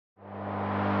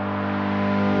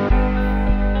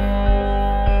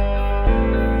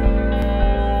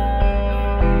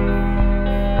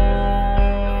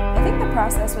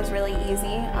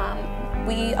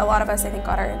a lot of us, I think,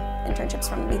 got our internships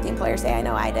from Meet the Employers Day. I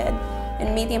know I did.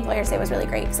 And Meet the Employers Day was really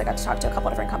great because I got to talk to a couple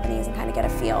different companies and kind of get a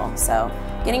feel. So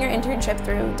getting your internship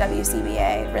through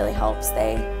WCBA really helps.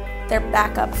 They're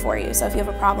back up for you. So if you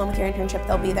have a problem with your internship,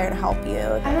 they'll be there to help you.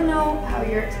 I don't know how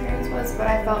your experience was, but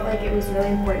I felt like it was really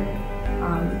important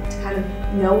to kind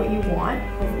of know what you want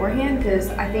beforehand, because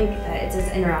I think that it's as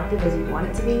interactive as you want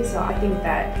it to be. So I think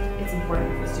that it's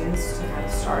important for students to kind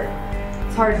of start.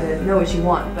 It's hard to know what you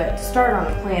want, but to start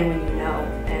on a plan when you know,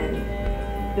 and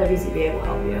WCBA will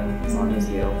help you as long as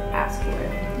you ask for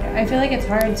it. Yeah, I feel like it's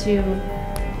hard to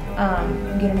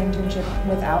get an internship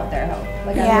without their help.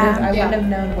 Like I wouldn't have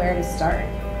known where to start.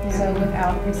 Yeah. So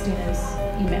without Christina's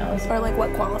emails. Or like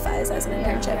what qualifies as an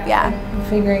internship. Yeah.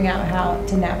 Figuring out how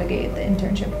to navigate the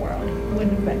internship world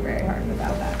wouldn't have been very hard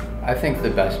without that. I think the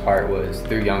best part was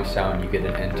through Youngstown you get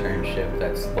an internship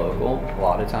that's local a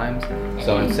lot of times.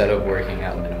 So instead of working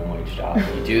at a minimum wage job,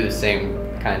 you do the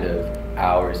same kind of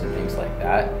hours and things like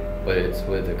that, but it's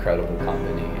with a credible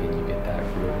company and you get that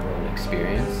real world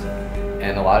experience.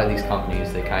 And a lot of these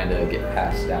companies, they kind of get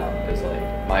passed down because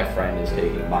like my friend is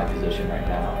taking my position right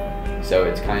now. So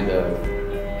it's kind of,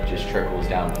 it just trickles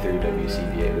down through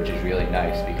WCBA, which is really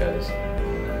nice because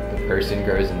the person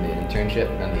grows in the internship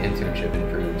and then the internship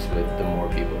improves with the more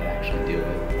people that actually do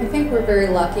it. I think we're very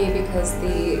lucky because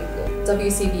the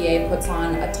WCBA puts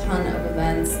on a ton of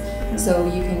events, so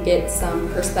you can get some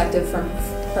perspective from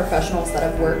professionals that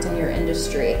have worked in your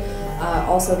industry.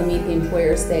 Also the Meet the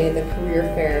Employers Day, the career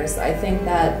fairs. I think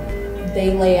that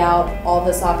they lay out all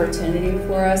this opportunity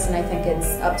for us, and I think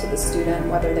it's up to the student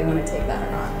whether they want to take that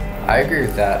or not. I agree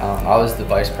with that. I was the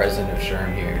vice president of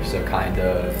SHRM here, so kind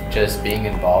of just being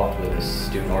involved with a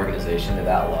student organization to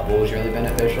that level was really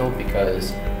beneficial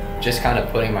because just kind of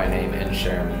putting my name in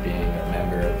SHRM and being a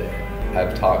member of it.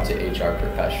 I've talked to HR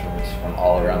professionals from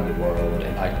all around the world,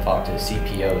 and I've talked to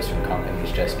CPOs from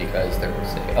companies just because they were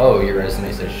saying, oh, your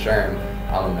resume says SHRM,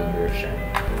 I'm a member of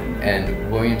SHRM. And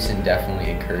Williamson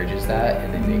definitely encourages that,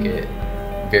 and they make it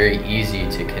very easy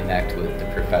to connect with the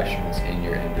professionals in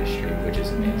your industry, which is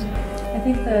amazing. I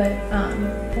think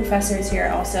the professors here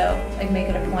also make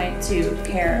it a point to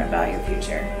care about your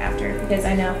future after, because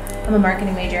I know I'm a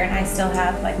marketing major and I still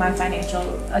have my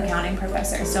financial accounting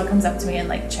professor still comes up to me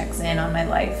and checks in on my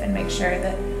life and makes sure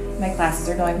that my classes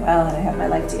are going well and I have my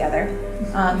life together.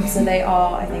 So they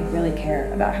all, I think, really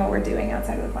care about how we're doing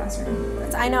outside of the classroom.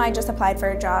 I know I just applied for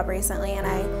a job recently and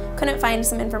I couldn't find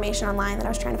some information online that I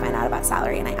was trying to find out about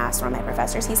salary, and I asked one of my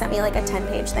professors. He sent me a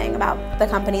 10-page thing about the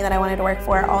company that I wanted to work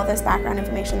for, all this background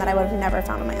information that I would have never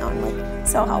found on my own.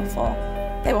 So helpful.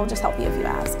 They will just help you if you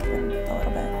ask a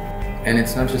little bit. And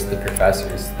it's not just the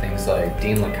professors. Things like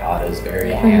Dean Licata is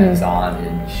very hands-on,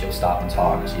 and she'll stop and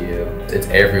talk to you. It's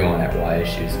everyone at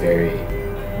YSU is very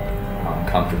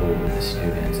comfortable with the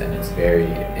students, and it's very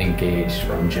engaged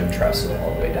from Jim Tressel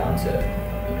all the way down to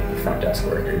the front desk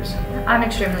workers. I'm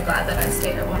extremely glad that I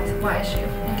stayed at YSU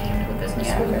and came to a business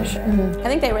school. For sure. I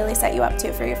think they really set you up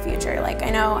too for your future. I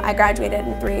know I graduated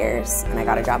in 3 years and I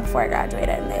got a job before I graduated,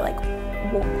 and they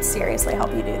will seriously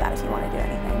help you do that if you want to do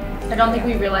anything. I don't think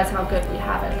we realize how good we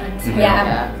have it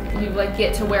until you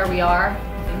get to where we are.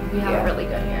 We have it really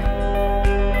good here.